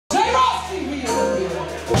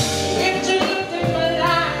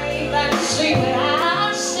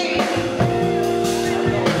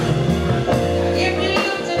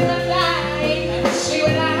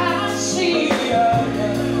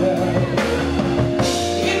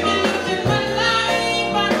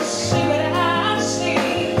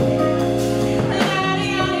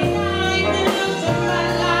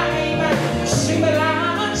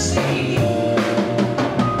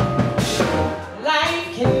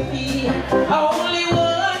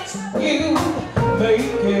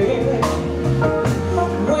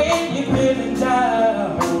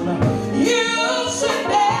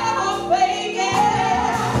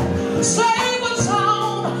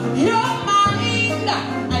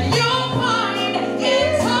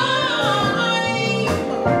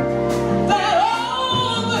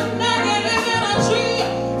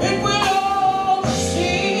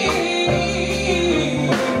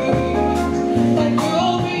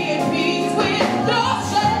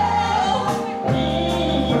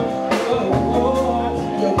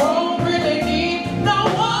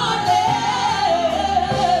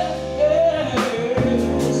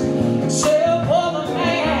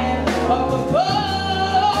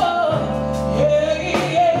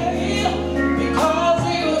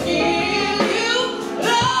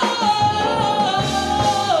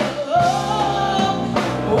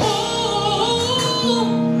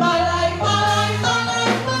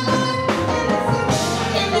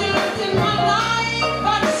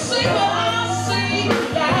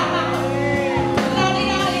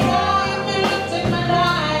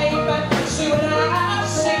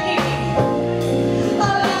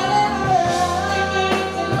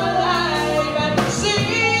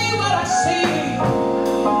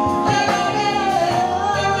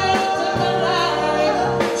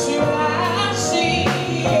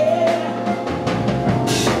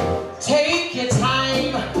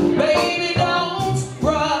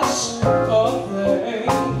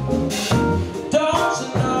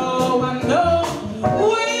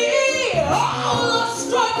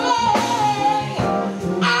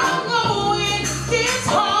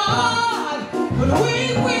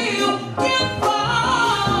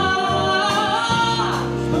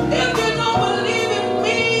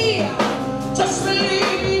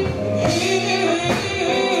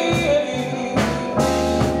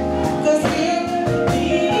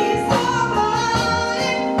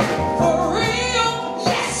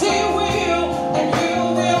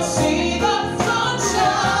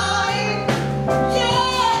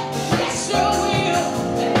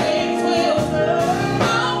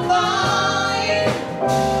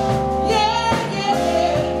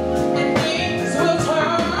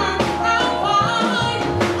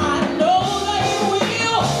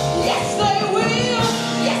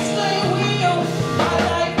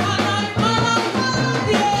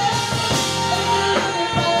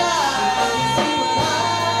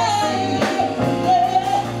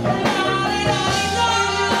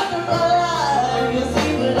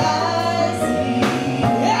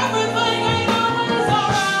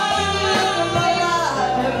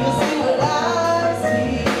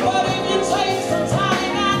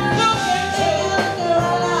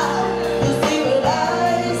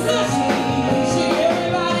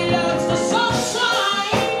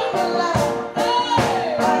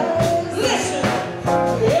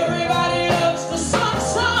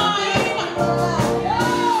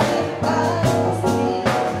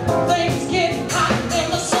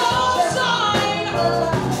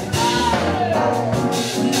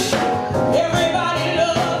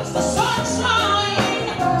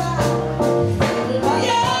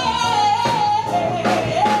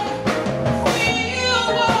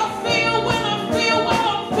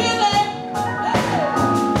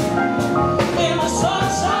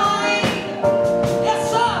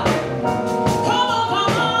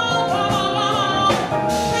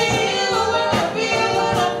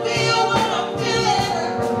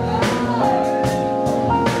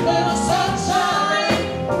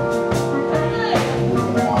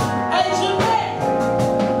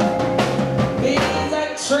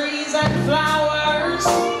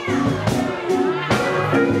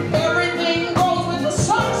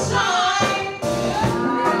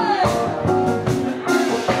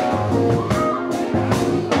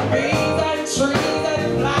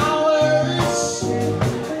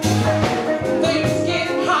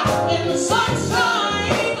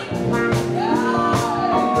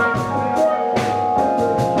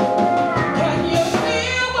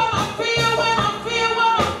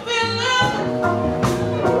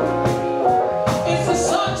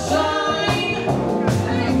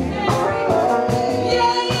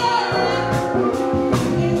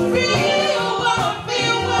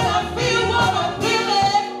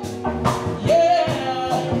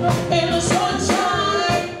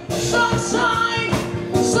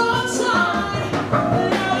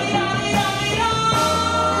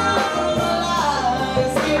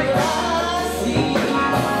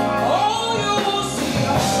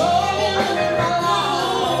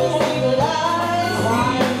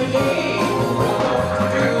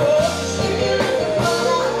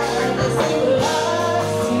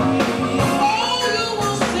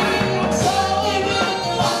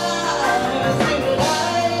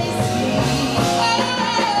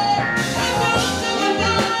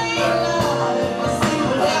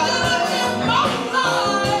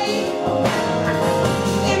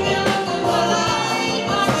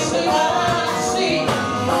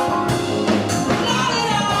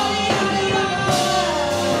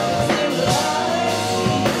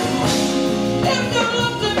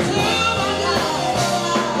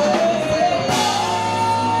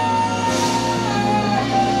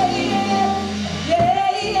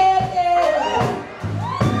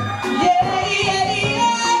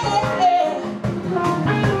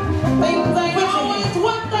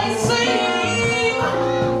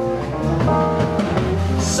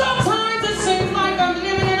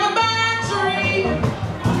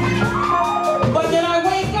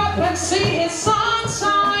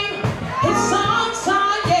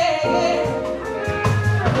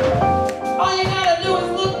do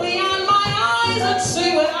is look beyond my eyes and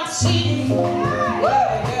see what I see.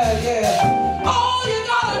 Yeah. All you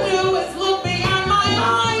gotta do is look beyond my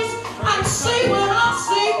eyes and see what I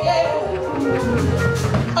see, yeah.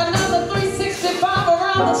 Another 365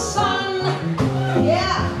 around the sun,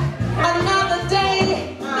 yeah. Another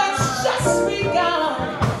day that's just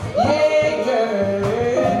begun,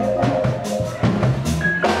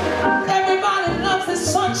 Everybody loves the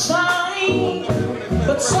sunshine,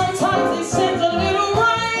 but sometimes it sends a little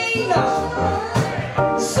rain.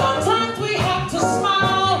 Sometimes we have to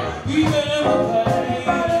smile, even in the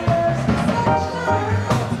pain.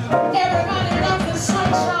 Everybody loves the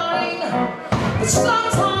sunshine, but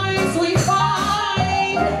sometimes we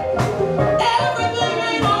find everything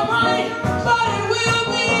ain't alright, but it will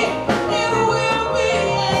be,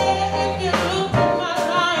 yeah, if you look in my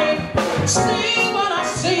life. See